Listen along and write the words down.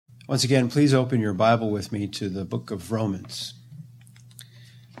Once again, please open your Bible with me to the book of Romans.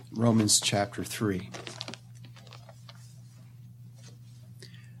 Romans chapter 3.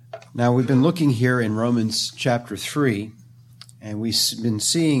 Now, we've been looking here in Romans chapter 3, and we've been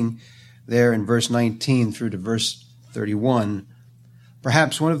seeing there in verse 19 through to verse 31,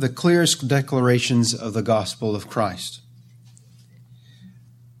 perhaps one of the clearest declarations of the gospel of Christ.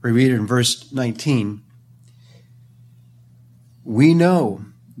 We read in verse 19, "We know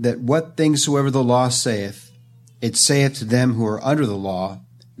that what things soever the law saith, it saith to them who are under the law,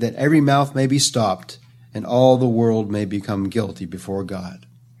 that every mouth may be stopped, and all the world may become guilty before God."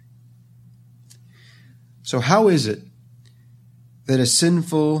 So how is it that a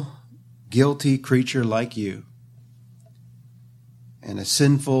sinful, guilty creature like you and a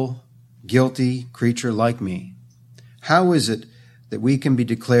sinful, guilty creature like me, how is it that we can be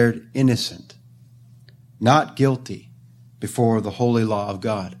declared innocent, not guilty, before the holy law of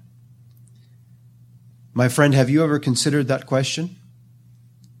God? My friend, have you ever considered that question?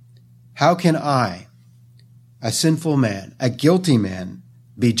 How can I, a sinful man, a guilty man,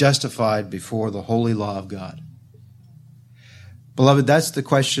 be justified before the holy law of God? Beloved, that's the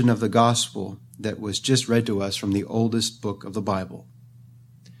question of the gospel that was just read to us from the oldest book of the Bible.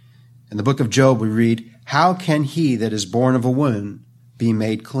 In the book of Job, we read, "How can he that is born of a woman be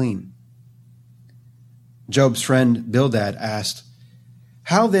made clean?" Job's friend Bildad asked,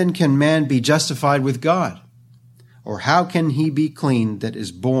 "How then can man be justified with God? Or how can he be clean that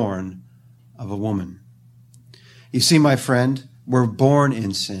is born of a woman?" You see, my friend, we're born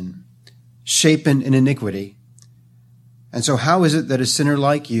in sin, shapen in iniquity. And so how is it that a sinner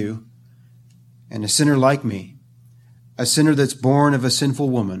like you and a sinner like me, a sinner that's born of a sinful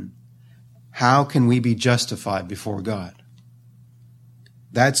woman, how can we be justified before God?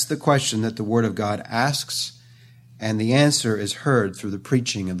 That's the question that the Word of God asks, and the answer is heard through the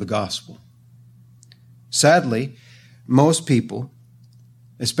preaching of the gospel. Sadly, most people,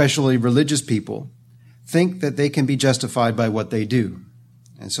 especially religious people, think that they can be justified by what they do.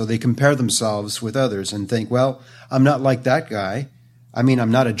 And so they compare themselves with others and think, well, I'm not like that guy. I'm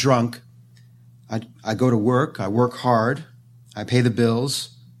not a drunk. I go to work. I work hard. I pay the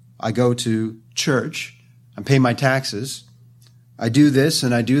bills. I go to church. I pay my taxes. I do this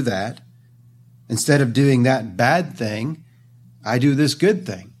and I do that. Instead of doing that bad thing, I do this good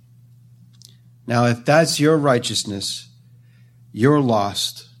thing. Now, if that's your righteousness, you're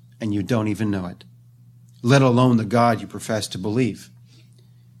lost and you don't even know it, let alone the God you profess to believe.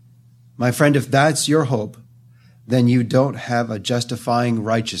 My friend, if that's your hope, then you don't have a justifying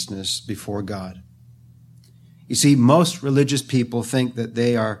righteousness before God. You see, most religious people think that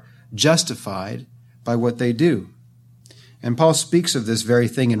they are justified by what they do. And Paul speaks of this very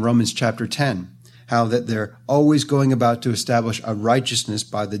thing in Romans chapter 10, how that they're always going about to establish a righteousness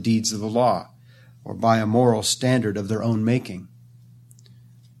by the deeds of the law or by a moral standard of their own making.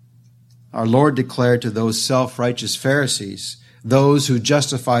 Our Lord declared to those self-righteous Pharisees, those who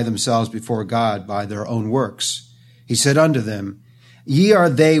justify themselves before God by their own works, he said unto them, "Ye are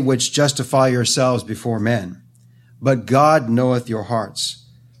they which justify yourselves before men, but God knoweth your hearts.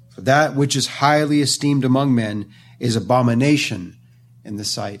 For that which is highly esteemed among men is abomination in the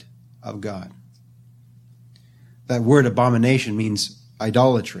sight of God." That word abomination means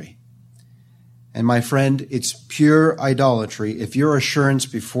idolatry. And my friend, it's pure idolatry if your assurance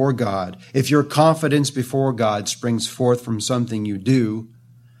before God, if your confidence before God springs forth from something you do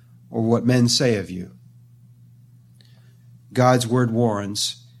or what men say of you. God's word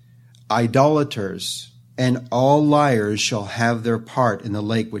warns, "Idolaters and all liars shall have their part in the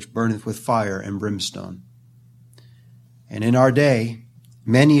lake which burneth with fire and brimstone." And in our day,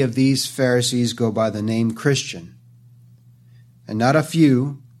 many of these Pharisees go by the name Christian. And not a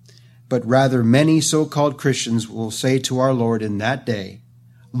few, but rather many so-called Christians will say to our Lord in that day,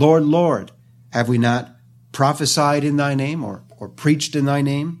 "Lord, Lord, have we not prophesied in thy name or preached in thy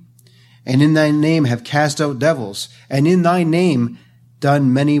name? And in thy name have cast out devils, and in thy name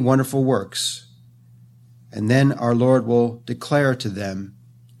done many wonderful works?" And then our Lord will declare to them,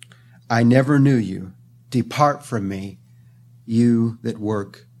 "I never knew you. Depart from me, you that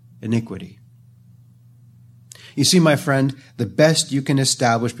work iniquity." You see, my friend, the best you can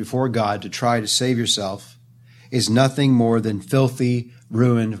establish before God to try to save yourself is nothing more than filthy,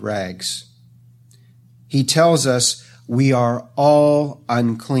 ruined rags. He tells us we are all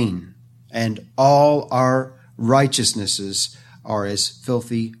unclean, and all our righteousnesses are as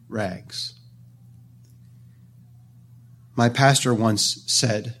filthy rags. My pastor once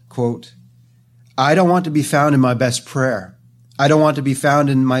said, quote, "I don't want to be found in my best prayer. I don't want to be found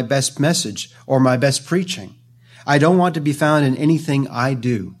in my best message or my best preaching. I don't want to be found in anything I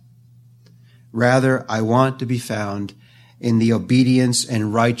do. Rather, I want to be found in the obedience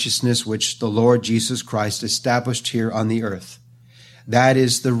and righteousness which the Lord Jesus Christ established here on the earth. That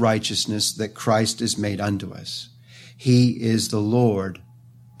is the righteousness that Christ is made unto us. He is the Lord,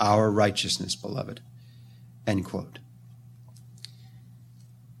 our righteousness, beloved. End quote.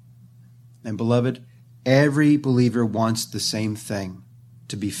 And beloved, every believer wants the same thing,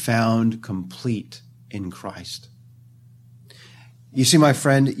 to be found complete in Christ. You see, my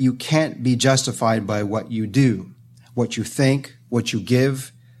friend, you can't be justified by what you do, what you think, what you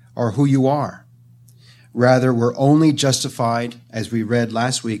give, or who you are. Rather, we're only justified, as we read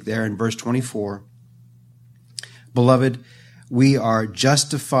last week there in verse 24. Beloved, we are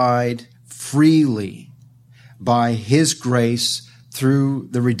justified freely by His grace through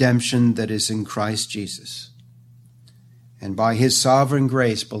the redemption that is in Christ Jesus. And by His sovereign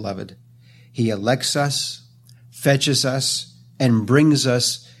grace, beloved, He elects us, fetches us, and brings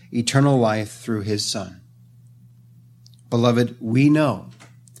us eternal life through His Son. Beloved, we know,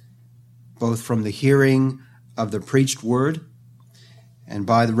 both from the hearing of the preached word and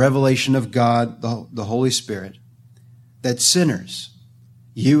by the revelation of God, the Holy Spirit, that sinners,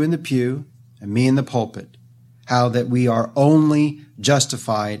 you in the pew and me in the pulpit, how that we are only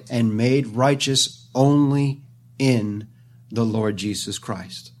justified and made righteous only in the Lord Jesus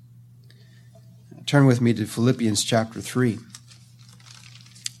Christ. Turn with me to Philippians chapter 3.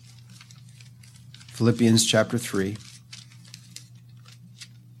 Philippians chapter 3.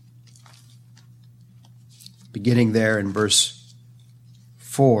 Beginning there in verse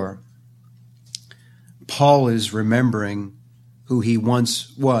 4, Paul is remembering who he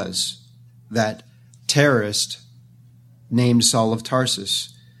once was, that terrorist named Saul of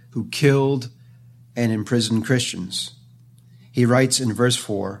Tarsus, who killed and imprisoned Christians. He writes in verse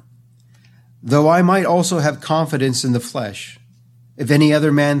 4, "Though I might also have confidence in the flesh, if any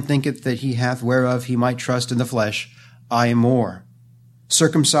other man thinketh that he hath whereof he might trust in the flesh, I more.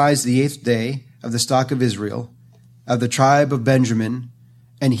 Circumcised the 8th day, of the stock of Israel, of the tribe of Benjamin,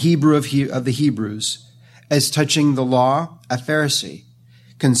 and Hebrew of the Hebrews, as touching the law, a Pharisee,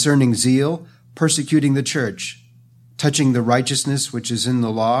 concerning zeal, persecuting the church, touching the righteousness which is in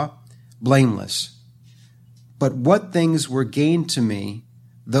the law, blameless. But what things were gained to me,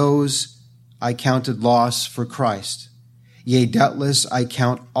 those I counted loss for Christ. Yea, doubtless I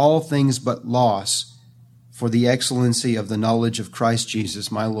count all things but loss for the excellency of the knowledge of Christ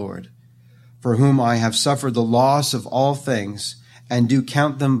Jesus my Lord, for whom I have suffered the loss of all things, and do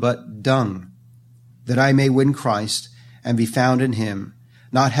count them but dung, that I may win Christ, and be found in Him,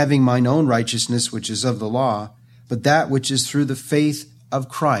 not having mine own righteousness which is of the law, but that which is through the faith of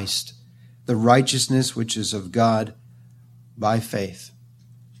Christ, the righteousness which is of God by faith."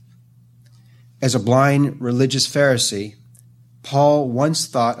 As a blind religious Pharisee, Paul once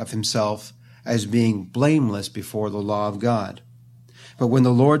thought of himself as being blameless before the law of God. But when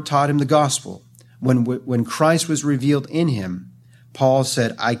the Lord taught him the gospel, when Christ was revealed in him, Paul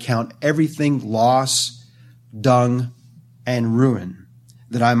said, "I count everything loss, dung, and ruin,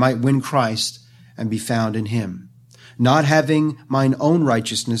 that I might win Christ and be found in Him, not having mine own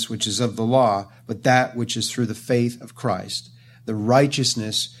righteousness which is of the law, but that which is through the faith of Christ, the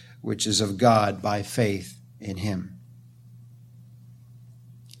righteousness which is of God by faith in Him."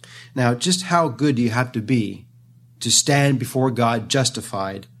 Now, just how good do you have to be to stand before God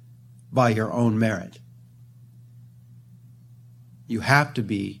justified by your own merit? You have to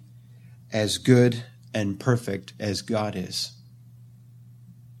be as good and perfect as God is.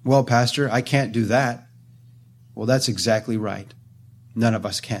 "Well, Pastor, I can't do that." Well, that's exactly right. None of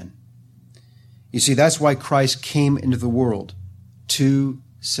us can. You see, that's why Christ came into the world, to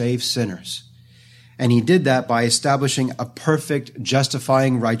save sinners. And He did that by establishing a perfect,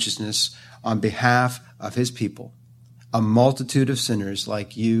 justifying righteousness on behalf of His people, a multitude of sinners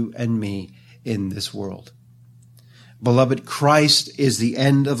like you and me in this world. Beloved, Christ is the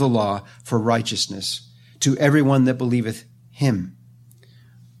end of the law for righteousness to everyone that believeth Him.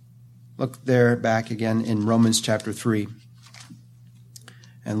 Look there back again in Romans chapter 3,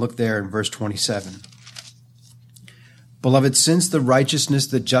 and look there in verse 27. "Beloved, since the righteousness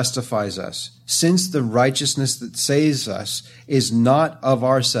that justifies us, since the righteousness that saves us is not of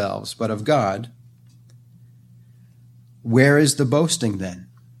ourselves, but of God, where is the boasting then?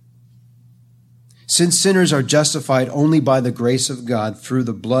 Since sinners are justified only by the grace of God through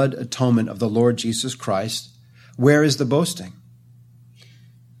the blood atonement of the Lord Jesus Christ, where is the boasting?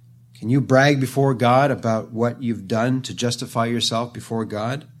 Can you brag before God about what you've done to justify yourself before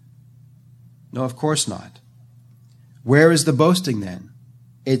God? No, of course not. Where is the boasting then?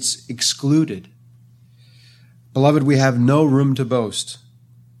 It's excluded. Beloved, we have no room to boast.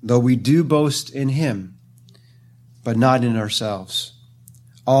 though we do boast in him, but not in ourselves.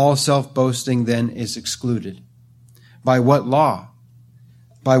 All self-boasting then is excluded. By what law?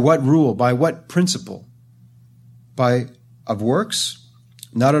 By what rule? By what principle? Of works?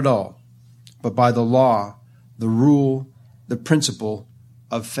 Not at all, but by the law, the rule, the principle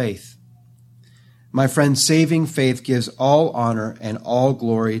of faith. My friend, saving faith gives all honor and all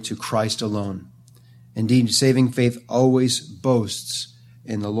glory to Christ alone. Indeed, saving faith always boasts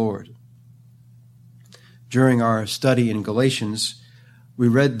in the Lord. During our study in Galatians, we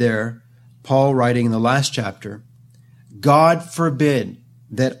read there, Paul writing in the last chapter, God forbid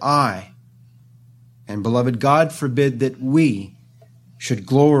that I, and beloved, God forbid that we should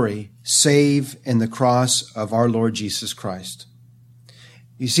glory save in the cross of our Lord Jesus Christ.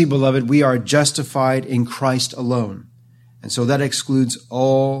 You see, beloved, we are justified in Christ alone. And so that excludes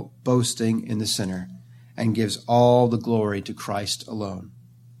all boasting in the sinner and gives all the glory to Christ alone.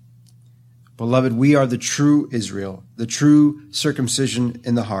 Beloved, we are the true Israel, the true circumcision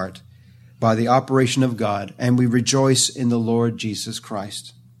in the heart by the operation of God, and we rejoice in the Lord Jesus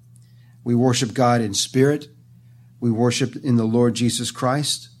Christ. We worship God in spirit. We worship in the Lord Jesus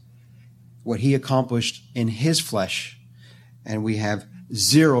Christ, what he accomplished in his flesh, and we have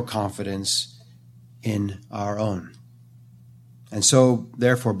zero confidence in our own. And so,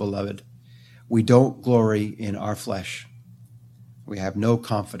 therefore, beloved, we don't glory in our flesh. We have no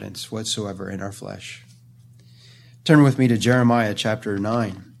confidence whatsoever in our flesh. Turn with me to Jeremiah chapter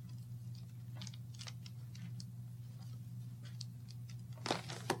 9.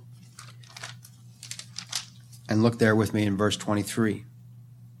 And look there with me in verse 23.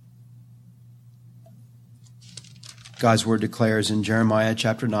 God's word declares in Jeremiah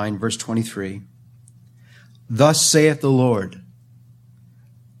chapter 9, verse 23, Thus saith the Lord,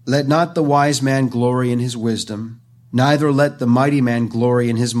 Let not the wise man glory in his wisdom, neither let the mighty man glory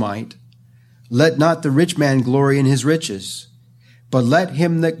in his might. Let not the rich man glory in his riches, but let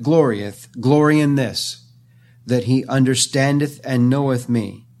him that glorieth glory in this, that he understandeth and knoweth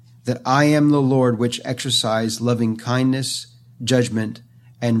me, that I am the Lord which exercise loving kindness, judgment,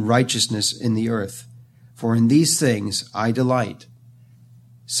 and righteousness in the earth. For in these things I delight,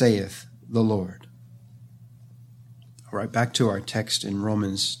 saith the Lord. All right, back to our text in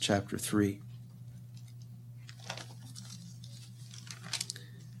Romans chapter 3.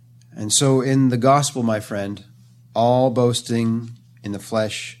 And so in the gospel, my friend, all boasting in the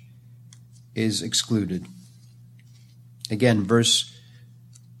flesh is excluded. Again, verse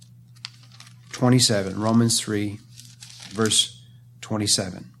 27, Romans 3, verse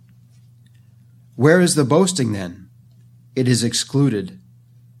 27. Where is the boasting then? It is excluded.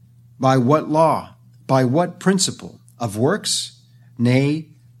 By what law? By what principle? Of works? Nay,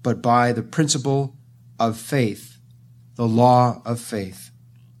 but by the principle of faith, the law of faith.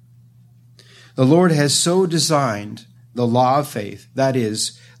 The Lord has so designed the law of faith, that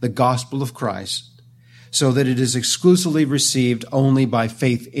is, the gospel of Christ, so that it is exclusively received only by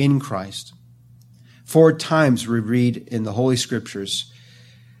faith in Christ. 4 times we read in the Holy Scriptures,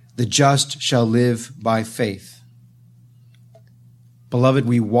 the just shall live by faith. Beloved,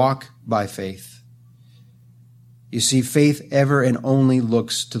 we walk by faith. You see, faith ever and only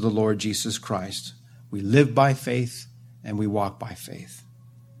looks to the Lord Jesus Christ. We live by faith and we walk by faith.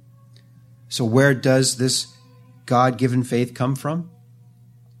 So where does this God-given faith come from?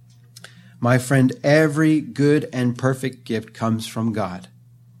 My friend, every good and perfect gift comes from God.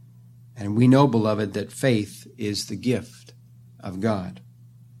 And we know, beloved, that faith is the gift of God.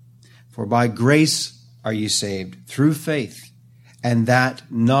 For by grace are you saved, through faith, and that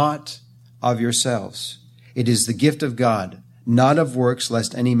not of yourselves. It is the gift of God, not of works,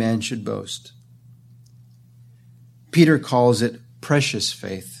 lest any man should boast. Peter calls it precious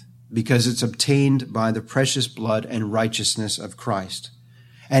faith, because it's obtained by the precious blood and righteousness of Christ,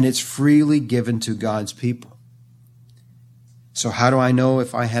 and it's freely given to God's people. So how do I know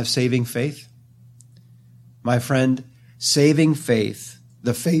if I have saving faith? My friend, saving faith,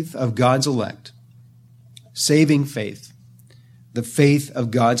 the faith of God's elect, saving faith, the faith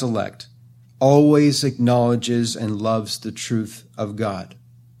of God's elect, always acknowledges and loves the truth of God,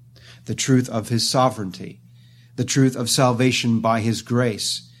 the truth of his sovereignty, the truth of salvation by his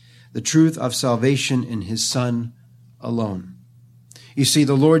grace, the truth of salvation in his Son alone. You see,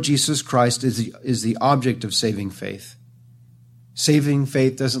 the Lord Jesus Christ is the object of saving faith. Saving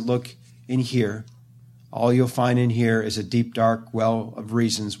faith doesn't look in here. All you'll find in here is a deep, dark well of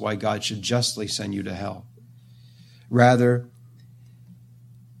reasons why God should justly send you to hell. Rather,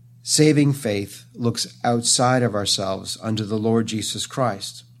 saving faith looks outside of ourselves unto the Lord Jesus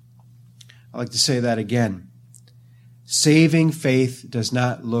Christ. I'd like to say that again. Saving faith does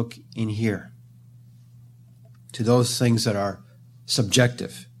not look in here to those things that are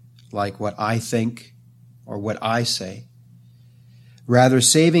subjective, like what I think or what I say. Rather,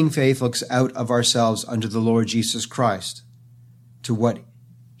 saving faith looks out of ourselves unto the Lord Jesus Christ, to what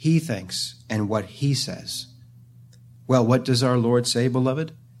he thinks and what he says. Well, what does our Lord say,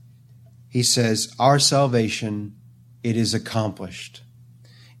 beloved? He says, our salvation, it is accomplished.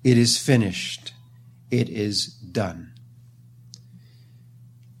 It is finished. It is done.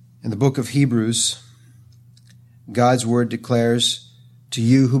 In the book of Hebrews, God's word declares to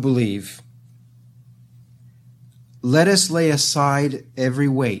you who believe, let us lay aside every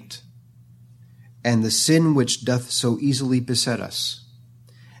weight and the sin which doth so easily beset us,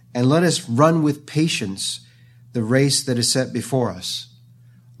 and let us run with patience the race that is set before us,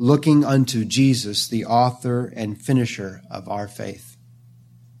 looking unto Jesus, the author and finisher of our faith.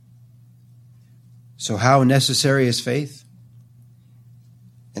 So how necessary is faith?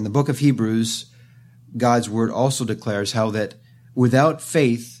 In the book of Hebrews, God's word also declares how that without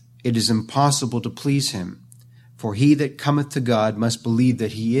faith it is impossible to please him. For he that cometh to God must believe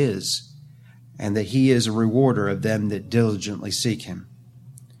that he is, and that he is a rewarder of them that diligently seek him.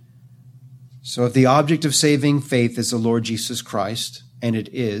 So if the object of saving faith is the Lord Jesus Christ, and it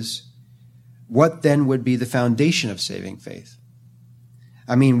is, what then would be the foundation of saving faith?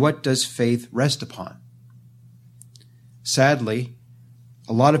 I mean, what does faith rest upon? Sadly,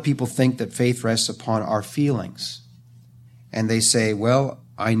 a lot of people think that faith rests upon our feelings. And they say, well,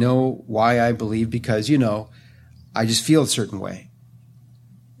 I know why I believe because, I just feel a certain way.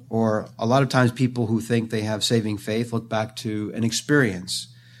 Or a lot of times people who think they have saving faith look back to an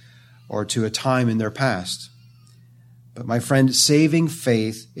experience or to a time in their past. But my friend, saving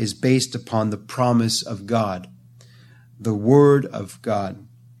faith is based upon the promise of God, the Word of God.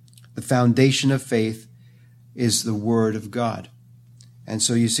 The foundation of faith is the Word of God. And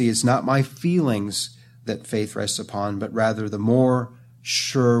so you see, it's not my feelings that faith rests upon, but rather the more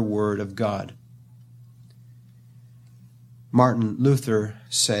sure Word of God. Martin Luther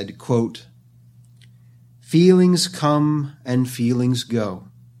said, quote, feelings come and feelings go,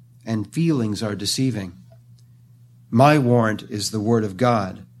 and feelings are deceiving. My warrant is the Word of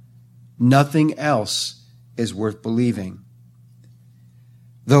God. Nothing else is worth believing.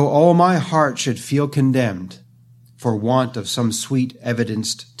 Though all my heart should feel condemned for want of some sweet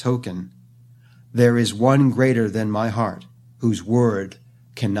evidenced token, there is one greater than my heart, whose word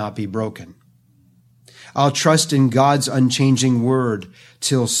cannot be broken. I'll trust in God's unchanging word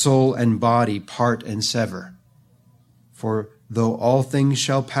till soul and body part and sever. For though all things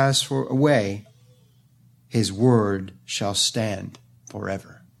shall pass away, his word shall stand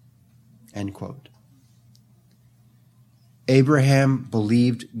forever. End quote. Abraham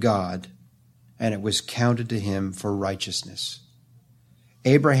believed God, and it was counted to him for righteousness.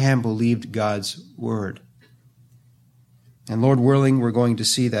 Abraham believed God's word. And Lord willing, we're going to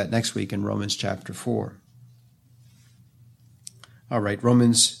see that next week in Romans chapter 4. All right,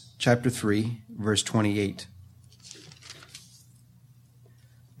 Romans chapter 3, verse 28.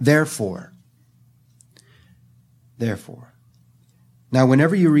 Therefore. Now,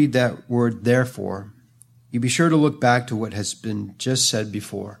 whenever you read that word therefore, you be sure to look back to what has been just said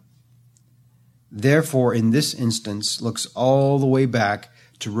before. Therefore, in this instance, looks all the way back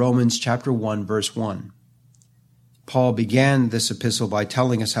to Romans chapter 1, verse 1. Paul began this epistle by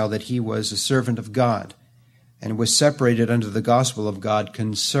telling us how that he was a servant of God and was separated unto the gospel of God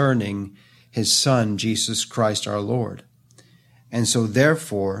concerning his Son, Jesus Christ our Lord. And so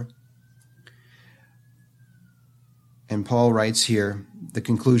therefore, and Paul writes here the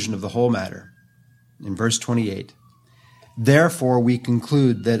conclusion of the whole matter in verse 28, therefore we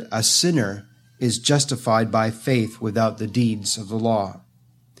conclude that a sinner is justified by faith without the deeds of the law.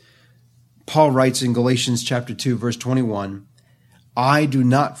 Paul writes in Galatians chapter 2, verse 21, I do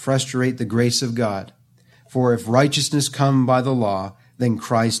not frustrate the grace of God, for if righteousness come by the law, then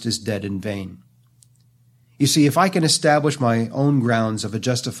Christ is dead in vain. You see, if I can establish my own grounds of a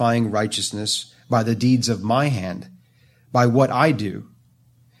justifying righteousness by the deeds of my hand, by what I do,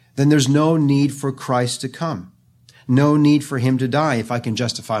 then there's no need for Christ to come. No need for him to die if I can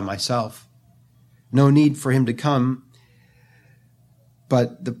justify myself. No need for him to come.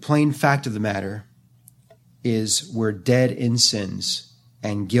 But the plain fact of the matter is we're dead in sins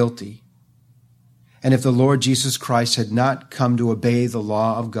and guilty. And if the Lord Jesus Christ had not come to obey the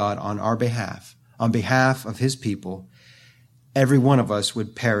law of God on our behalf, on behalf of his people, every one of us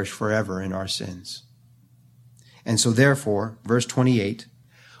would perish forever in our sins. And so therefore, verse 28,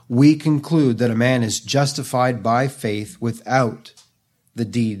 we conclude that a man is justified by faith without the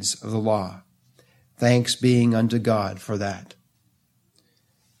deeds of the law. Thanks being unto God for that.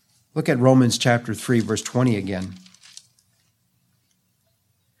 Look at Romans chapter 3, verse 20 again.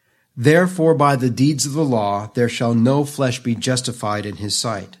 Therefore, by the deeds of the law, there shall no flesh be justified in his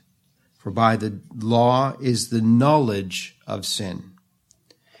sight. For by the law is the knowledge of sin.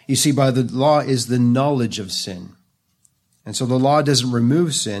 You see, by the law is the knowledge of sin. And so the law doesn't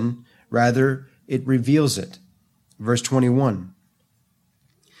remove sin, rather it reveals it. Verse 21.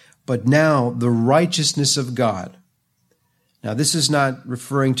 But now the righteousness of God. Now this is not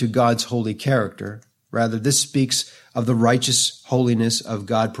referring to God's holy character. Rather, this speaks of the righteous holiness of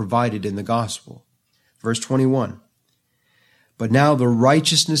God provided in the gospel. Verse 21. But now the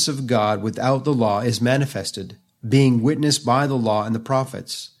righteousness of God without the law is manifested, being witnessed by the law and the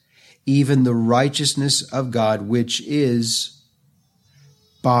prophets, even the righteousness of God which is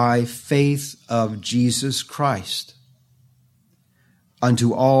by faith of Jesus Christ,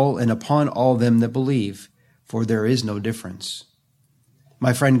 unto all and upon all them that believe, for there is no difference.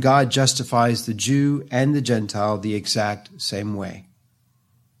 My friend, God justifies the Jew and the Gentile the exact same way.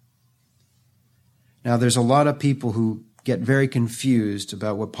 Now, there's a lot of people who get very confused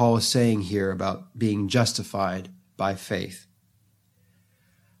about what Paul is saying here about being justified by faith.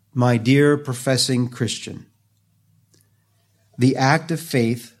 My dear professing Christian, the act of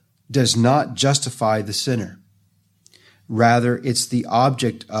faith does not justify the sinner. Rather, it's the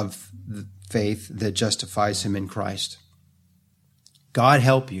object of the faith that justifies him in Christ. God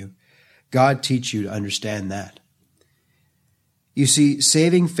help you. God teach you to understand that. You see,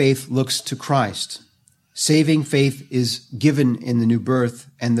 saving faith looks to Christ. Saving faith is given in the new birth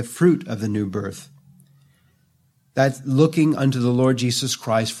and the fruit of the new birth. That's looking unto the Lord Jesus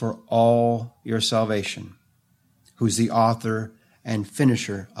Christ for all your salvation, who's the author and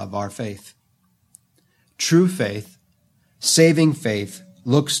finisher of our faith. True faith, saving faith,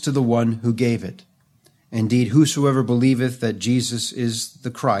 looks to the one who gave it. Indeed, whosoever believeth that Jesus is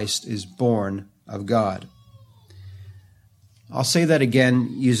the Christ is born of God. I'll say that again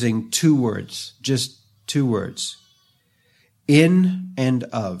using two words, just two words. In and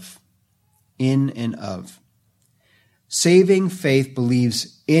of. In and of. Saving faith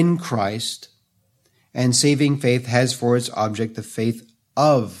believes in Christ, and saving faith has for its object the faith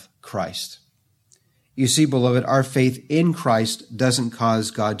of Christ. You see, beloved, our faith in Christ doesn't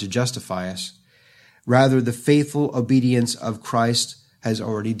cause God to justify us. Rather, the faithful obedience of Christ has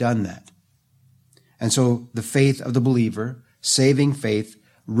already done that. And so the faith of the believer, saving faith,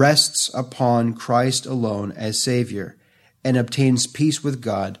 rests upon Christ alone as Savior and obtains peace with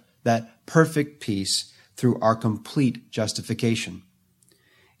God, that perfect peace, through our complete justification.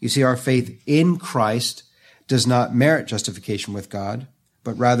 You see, our faith in Christ does not merit justification with God,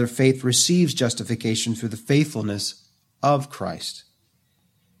 but rather faith receives justification through the faithfulness of Christ.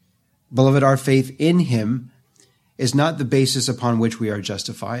 Beloved, our faith in him is not the basis upon which we are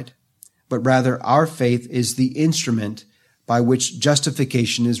justified, but rather our faith is the instrument by which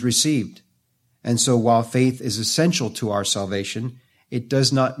justification is received. And so while faith is essential to our salvation, it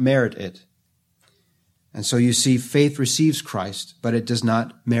does not merit it. And so you see, faith receives Christ, but it does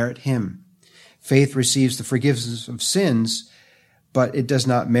not merit him. Faith receives the forgiveness of sins, but it does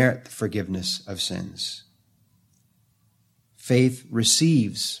not merit the forgiveness of sins. Faith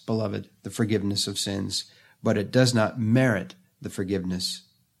receives, beloved, the forgiveness of sins, but it does not merit the forgiveness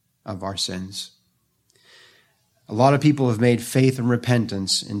of our sins. A lot of people have made faith and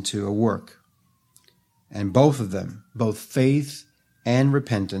repentance into a work. And both of them, both faith and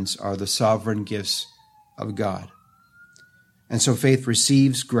repentance, are the sovereign gifts of God. And so faith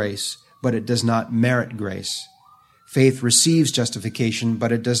receives grace, but it does not merit grace. Faith receives justification,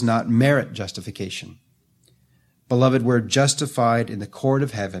 but it does not merit justification. Beloved, we're justified in the court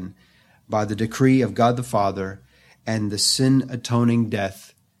of heaven by the decree of God the Father and the sin-atoning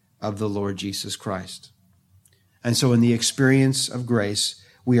death of the Lord Jesus Christ. And so in the experience of grace,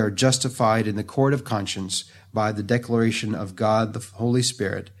 we are justified in the court of conscience by the declaration of God the Holy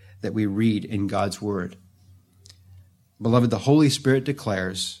Spirit that we read in God's Word. Beloved, the Holy Spirit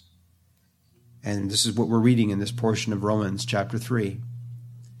declares, and this is what we're reading in this portion of Romans chapter 3,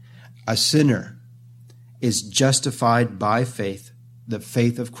 a sinner is justified by faith, the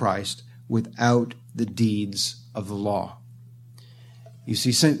faith of Christ, without the deeds of the law. You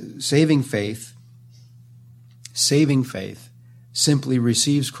see, saving faith simply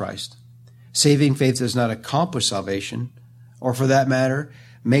receives Christ. Saving faith does not accomplish salvation, or for that matter,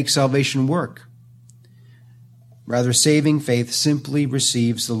 make salvation work. Rather, saving faith simply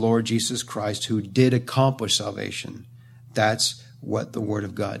receives the Lord Jesus Christ, who did accomplish salvation. That's what the Word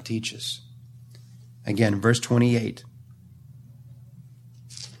of God teaches. Again, verse 28.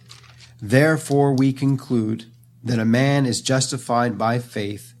 Therefore we conclude that a man is justified by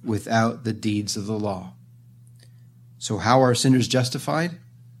faith without the deeds of the law. So how are sinners justified?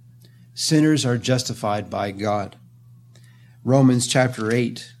 Sinners are justified by God. Romans chapter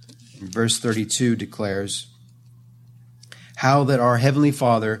 8, verse 32 declares, how that our heavenly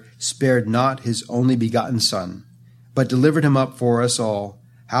Father spared not his only begotten Son, but delivered him up for us all,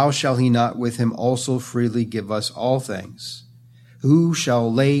 how shall he not with him also freely give us all things? Who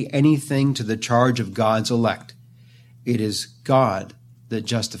shall lay anything to the charge of God's elect? It is God that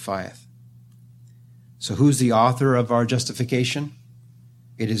justifieth. So who's the author of our justification?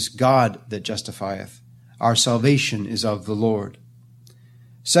 It is God that justifieth. Our salvation is of the Lord.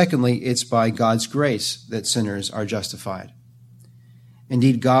 Secondly, it's by God's grace that sinners are justified.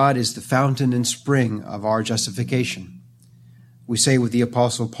 Indeed, God is the fountain and spring of our justification. We say with the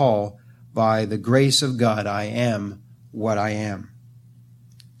Apostle Paul, by the grace of God I am what I am.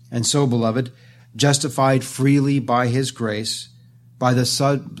 And so, beloved, justified freely by his grace, by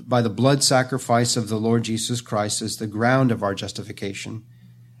the blood sacrifice of the Lord Jesus Christ as the ground of our justification,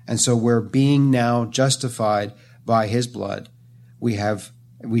 and so we're being now justified by his blood,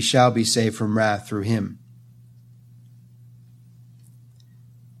 we shall be saved from wrath through him.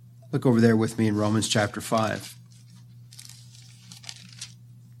 Look over there with me in Romans chapter 5.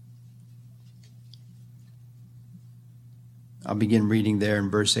 I'll begin reading there in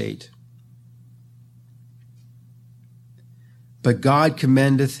verse 8. But God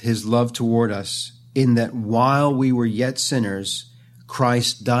commendeth his love toward us, in that while we were yet sinners,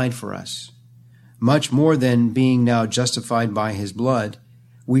 Christ died for us. Much more than being now justified by his blood,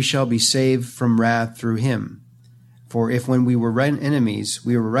 we shall be saved from wrath through him. For if when we were enemies,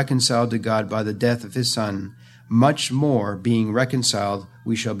 we were reconciled to God by the death of his Son, much more being reconciled,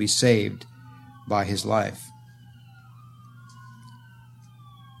 we shall be saved by his life.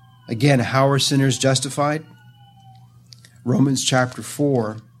 Again, how are sinners justified? Romans chapter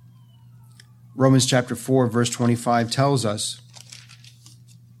 4, verse 25 tells us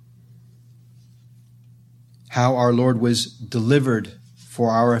how our Lord was delivered for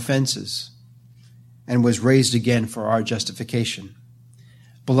our offenses and was raised again for our justification.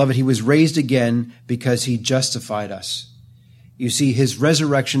 Beloved, he was raised again because he justified us. You see, his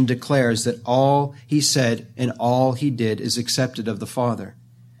resurrection declares that all he said and all he did is accepted of the Father.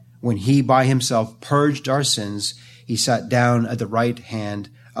 When he by himself purged our sins, he sat down at the right hand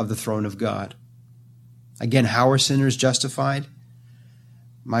of the throne of God. Again, how are sinners justified?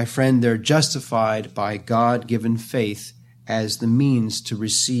 My friend, they're justified by God-given faith as the means to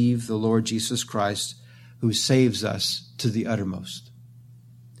receive the Lord Jesus Christ, who saves us to the uttermost.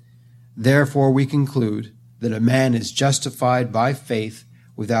 Therefore, we conclude that a man is justified by faith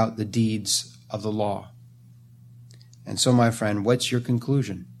without the deeds of the law. And so, my friend, what's your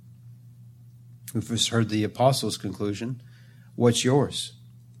conclusion? We've just heard the apostles' conclusion. What's yours?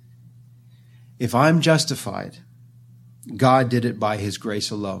 If I'm justified, God did it by his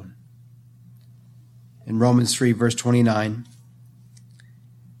grace alone. In Romans 3, verse 29,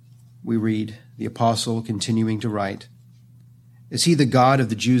 we read the apostle continuing to write, is he the God of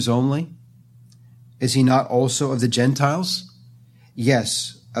the Jews only? Is he not also of the Gentiles?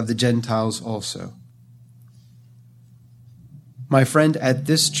 Yes, of the Gentiles also. My friend, at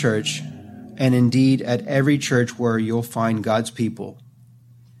this church, and indeed at every church where you'll find God's people,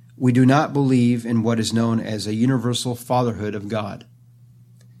 we do not believe in what is known as a universal fatherhood of God.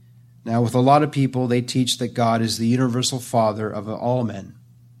 Now, with a lot of people, they teach that God is the universal father of all men.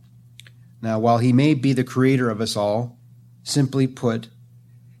 Now, while he may be the creator of us all, simply put,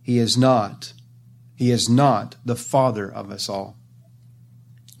 he is not the father of us all.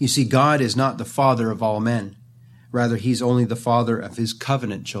 You see, God is not the father of all men. Rather, he's only the father of his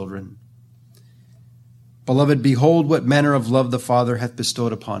covenant children. Beloved, behold what manner of love the Father hath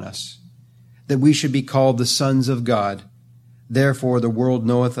bestowed upon us, that we should be called the sons of God. Therefore the world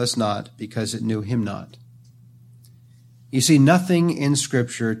knoweth us not, because it knew him not. You see, nothing in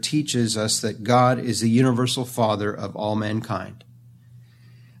Scripture teaches us that God is the universal Father of all mankind.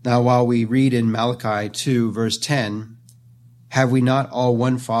 Now, while we read in Malachi 2, verse 10, have we not all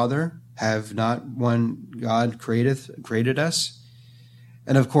one Father? Have not one God created us?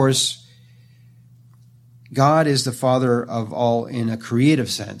 And of course, God is the Father of all in a creative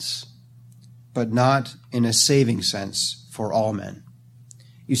sense, but not in a saving sense for all men.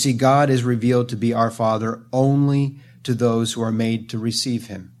 You see, God is revealed to be our Father only to those who are made to receive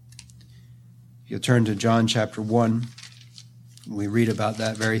him. If you'll turn to John chapter 1, we read about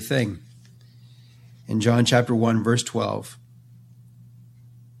that very thing. In John chapter 1, verse 12,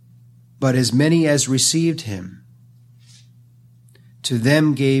 but as many as received him, To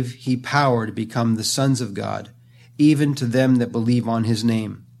them gave he power to become the sons of God, even to them that believe on his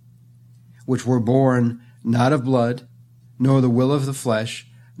name, which were born not of blood, nor the will of the flesh,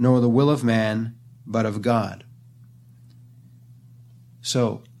 nor the will of man, but of God.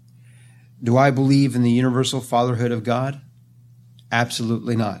 So, do I believe in the universal fatherhood of God?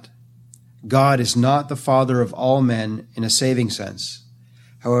 Absolutely not. God is not the father of all men in a saving sense.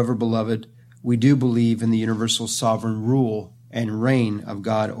 However, beloved, we do believe in the universal sovereign rule and reign of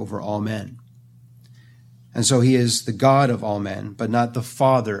God over all men. And so he is the God of all men, but not the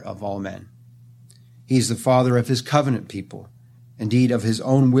Father of all men. He is the Father of his covenant people. Indeed, of his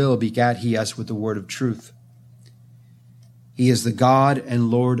own will begat he us with the word of truth. He is the God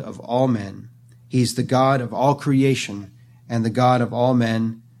and Lord of all men. He is the God of all creation and the God of all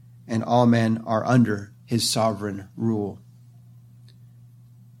men, and all men are under his sovereign rule.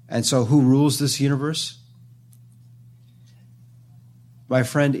 And so who rules this universe? My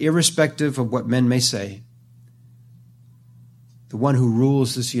friend, irrespective of what men may say, the one who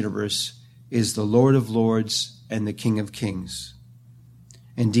rules this universe is the Lord of Lords and the King of Kings.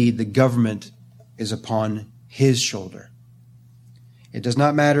 Indeed, the government is upon his shoulder. It does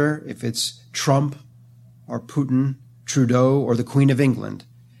not matter if it's Trump or Putin, Trudeau, or the Queen of England.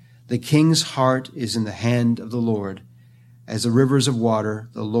 The king's heart is in the hand of the Lord. As the rivers of water,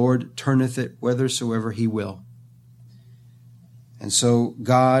 the Lord turneth it whithersoever he will. And so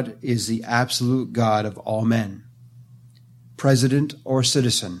God is the absolute God of all men. President or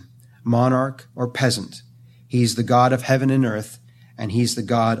citizen, monarch or peasant, he's the God of heaven and earth, and he's the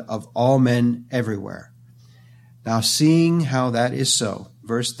God of all men everywhere. Now, seeing how that is so,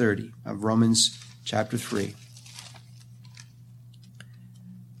 verse 30 of Romans chapter 3.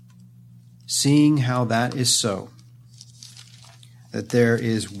 Seeing how that is so, that there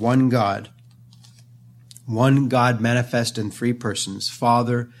is one God manifest in three persons,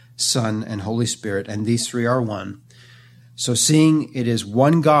 Father, Son, and Holy Spirit, and these three are one. So seeing it is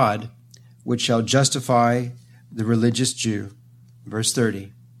one God which shall justify the religious Jew, verse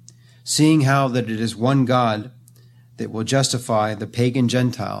 30, seeing how that it is one God that will justify the pagan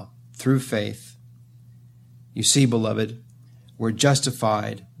Gentile through faith. You see, beloved, we're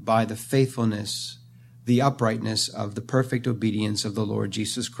justified by the faithfulness, the uprightness of the perfect obedience of the Lord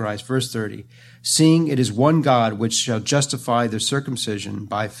Jesus Christ. Verse 30, seeing it is one God which shall justify the circumcision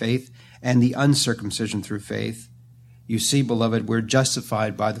by faith and the uncircumcision through faith. You see, beloved, we're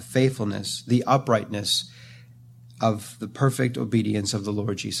justified by the faithfulness, the uprightness of the perfect obedience of the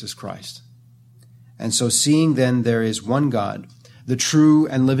Lord Jesus Christ. And so seeing then there is one God, the true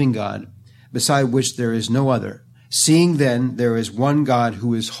and living God, beside which there is no other, seeing then there is one God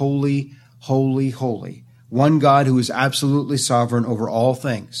who is holy, holy, holy, one God who is absolutely sovereign over all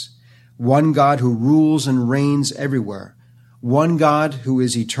things, one God who rules and reigns everywhere, one God who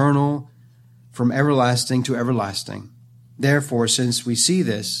is eternal from everlasting to everlasting. Therefore, since we see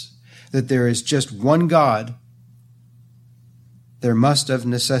this, that there is just one God, there must of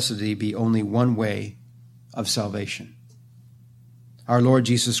necessity be only one way of salvation. Our Lord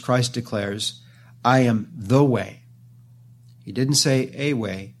Jesus Christ declares, I am the way. He didn't say a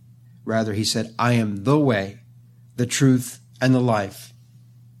way. Rather, he said, I am the way, the truth, and the life.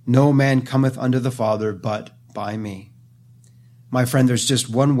 No man cometh unto the Father but by me. My friend, there's just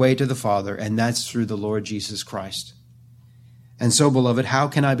one way to the Father, and that's through the Lord Jesus Christ. And so, beloved, how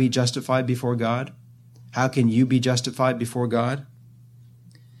can I be justified before God? How can you be justified before God?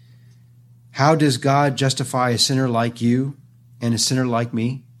 How does God justify a sinner like you and a sinner like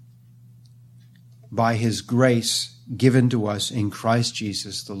me? By his grace given to us in Christ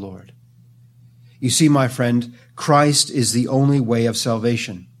Jesus the Lord. You see, my friend, Christ is the only way of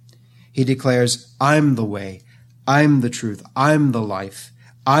salvation. He declares, I'm the way, I'm the truth, I'm the life,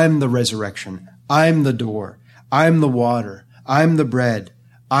 I'm the resurrection, I'm the door, I'm the water, I'm the bread,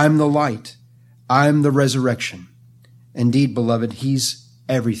 I'm the light, I'm the resurrection. Indeed, beloved, he's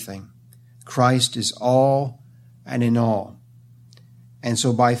everything. Christ is all and in all. And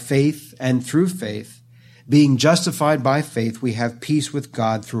so by faith and through faith, being justified by faith, we have peace with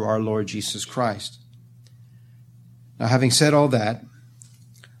God through our Lord Jesus Christ. Now, having said all that,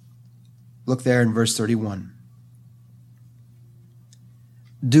 look there in verse 31.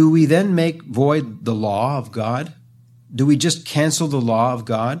 Do we then make void the law of God? Do we just cancel the law of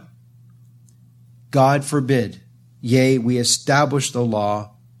God? God forbid. Yea, we establish the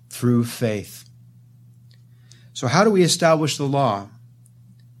law through faith. So how do we establish the law?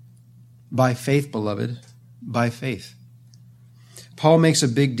 By faith, beloved, by faith. Paul makes a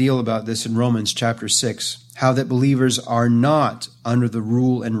big deal about this in Romans chapter 6, how that believers are not under the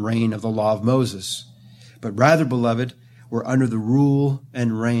rule and reign of the law of Moses, but rather, beloved, we're under the rule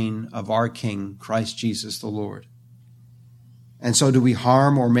and reign of our King, Christ Jesus the Lord. And so do we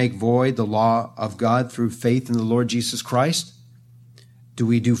harm or make void the law of God through faith in the Lord Jesus Christ? Do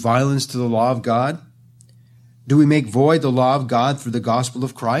we do violence to the law of God? Do we make void the law of God through the gospel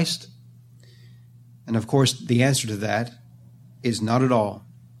of Christ? And of course, the answer to that is not at all.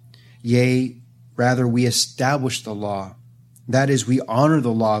 Yea, rather we establish the law. That is, we honor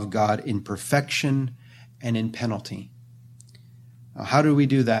the law of God in perfection and in penalty. Now, how do we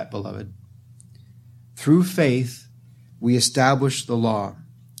do that, beloved? Through faith, we establish the law.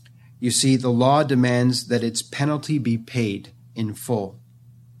 You see, the law demands that its penalty be paid in full.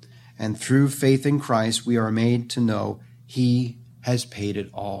 And through faith in Christ, we are made to know He has paid it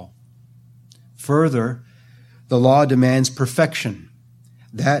all. Further, the law demands perfection,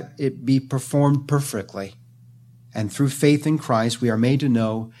 that it be performed perfectly. And through faith in Christ, we are made to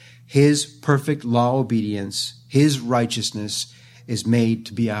know His perfect law obedience, His righteousness is made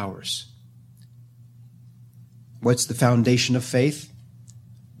to be ours. What's the foundation of faith?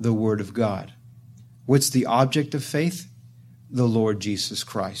 The Word of God. What's the object of faith? The Lord Jesus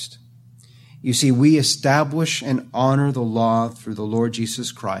Christ. You see, we establish and honor the law through the Lord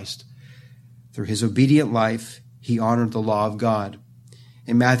Jesus Christ. Through His obedient life, He honored the law of God.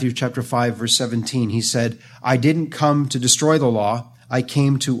 In Matthew chapter 5, verse 17, He said, I didn't come to destroy the law, I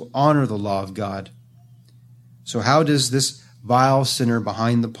came to honor the law of God. So how does this vile sinner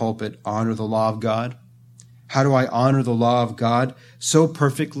behind the pulpit honor the law of God? How do I honor the law of God so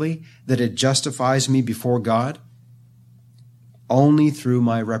perfectly that it justifies me before God? Only through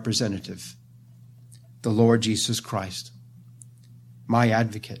my representative, the Lord Jesus Christ, my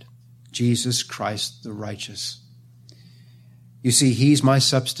advocate, Jesus Christ the righteous. You see, He's my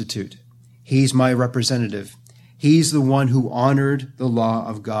substitute. He's my representative. He's the one who honored the law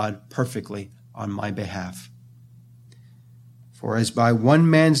of God perfectly on my behalf. For as by one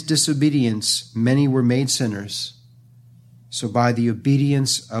man's disobedience many were made sinners, so by the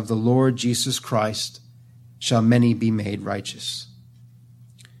obedience of the Lord Jesus Christ shall many be made righteous.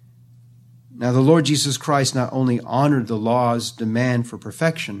 Now the Lord Jesus Christ not only honored the law's demand for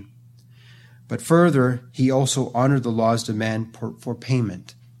perfection, but further, He also honored the law's demand for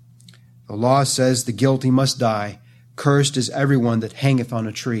payment. The law says the guilty must die. Cursed is everyone that hangeth on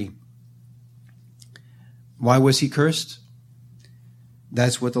a tree. Why was He cursed?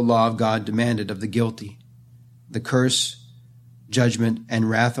 That's what the law of God demanded of the guilty. The curse, judgment, and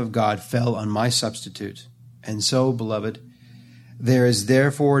wrath of God fell on my substitute. And so, beloved, there is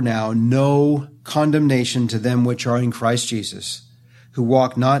therefore now no condemnation to them which are in Christ Jesus, who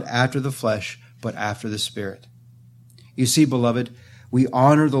walk not after the flesh, but after the Spirit. You see, beloved, we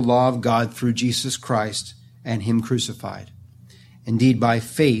honor the law of God through Jesus Christ and Him crucified. Indeed, by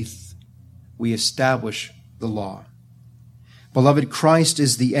faith, we establish the law. Beloved, Christ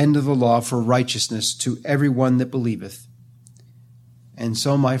is the end of the law for righteousness to everyone that believeth. And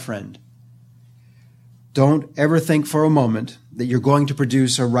so, my friend, don't ever think for a moment that you're going to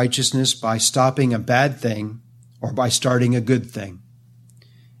produce a righteousness by stopping a bad thing or by starting a good thing.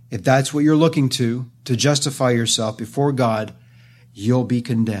 If that's what you're looking to justify yourself before God, you'll be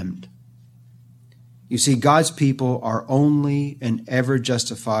condemned. You see, God's people are only and ever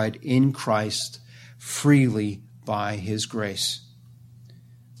justified in Christ freely by His grace.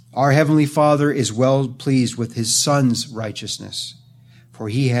 Our Heavenly Father is well pleased with His Son's righteousness, for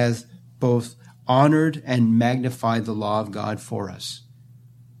He has both honored and magnified the law of God for us.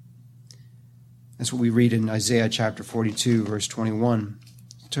 That's what we read in Isaiah chapter 42, verse 21.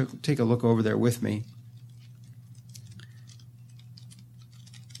 Take a look over there with me.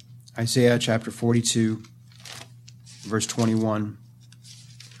 Isaiah chapter 42, verse 21.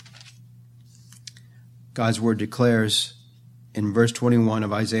 God's word declares in verse 21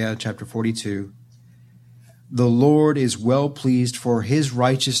 of Isaiah chapter 42, the Lord is well pleased for His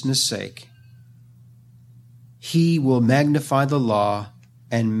righteousness' sake. He will magnify the law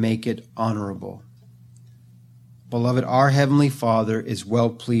and make it honorable. Beloved, our Heavenly Father is well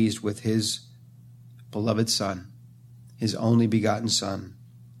pleased with His beloved Son, His only begotten Son,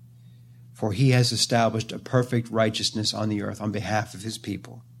 for He has established a perfect righteousness on the earth on behalf of His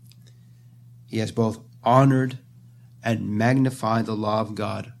people. He has both honored and magnified the law of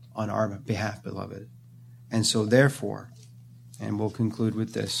God on our behalf, beloved. And so therefore, and we'll conclude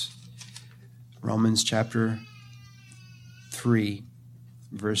with this, Romans chapter 3,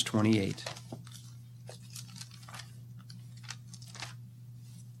 verse 28.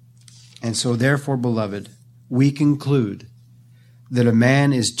 And so therefore, beloved, we conclude that a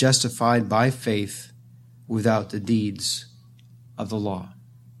man is justified by faith without the deeds of the law.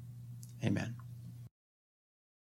 Amen.